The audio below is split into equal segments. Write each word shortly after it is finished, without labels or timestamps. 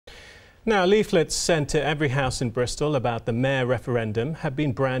Now, leaflets sent to every house in Bristol about the mayor referendum have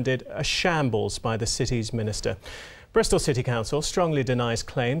been branded a shambles by the city's minister. Bristol City Council strongly denies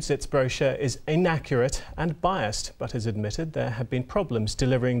claims its brochure is inaccurate and biased, but has admitted there have been problems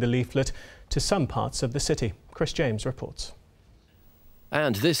delivering the leaflet to some parts of the city. Chris James reports.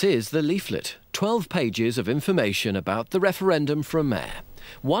 And this is the leaflet. 12 pages of information about the referendum for a mayor.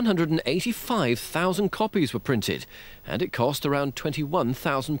 185,000 copies were printed, and it cost around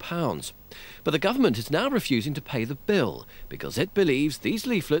 £21,000. But the government is now refusing to pay the bill because it believes these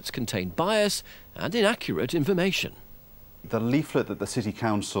leaflets contain bias and inaccurate information. The leaflet that the City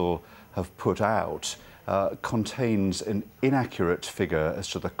Council have put out contains an inaccurate figure as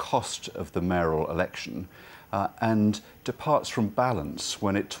to the cost of the mayoral election and departs from balance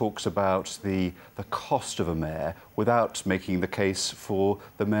when it talks about the cost of a mayor without making the case for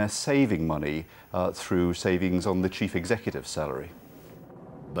the mayor saving money through savings on the chief executive's salary.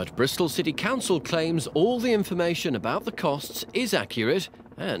 But Bristol City Council claims all the information about the costs is accurate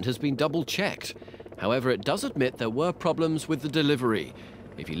and has been double-checked. However, it does admit there were problems with the delivery.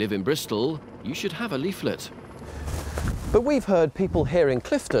 If you live in Bristol, you should have a leaflet. But we've heard people here in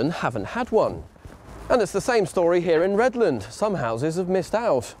Clifton haven't had one. And it's the same story here in Redland. Some houses have missed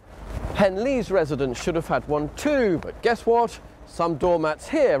out. Henley's residents should have had one too, but guess what? Some doormats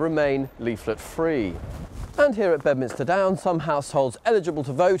here remain leaflet-free. And here at Bedminster Down, some households eligible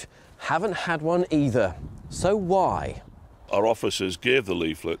to vote haven't had one either. So why? Our officers gave the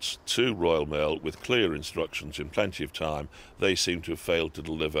leaflets to Royal Mail with clear instructions in plenty of time. They seem to have failed to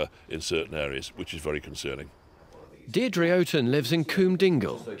deliver in certain areas, which is very concerning. Deirdre Oaten lives in Coombe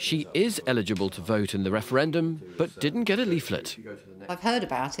Dingle. She is eligible to vote in the referendum, but didn't get a leaflet. I've heard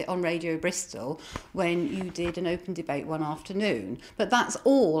about it on Radio Bristol when you did an open debate one afternoon, but that's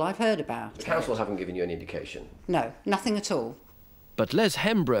all I've heard about. The council haven't given you any indication? No, nothing at all. But Les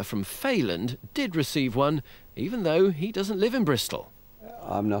Hembrough from Fayland did receive one, even though he doesn't live in Bristol.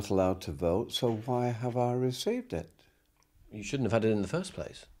 I'm not allowed to vote, so why have I received it? You shouldn't have had it in the first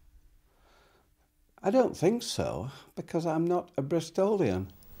place. I don't think so, because I'm not a Bristolian.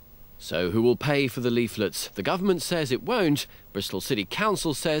 So who will pay for the leaflets? The government says it won't. Bristol City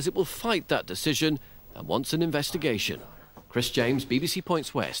Council says it will fight that decision and wants an investigation. Chris James, BBC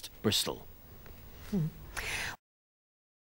Points West, Bristol.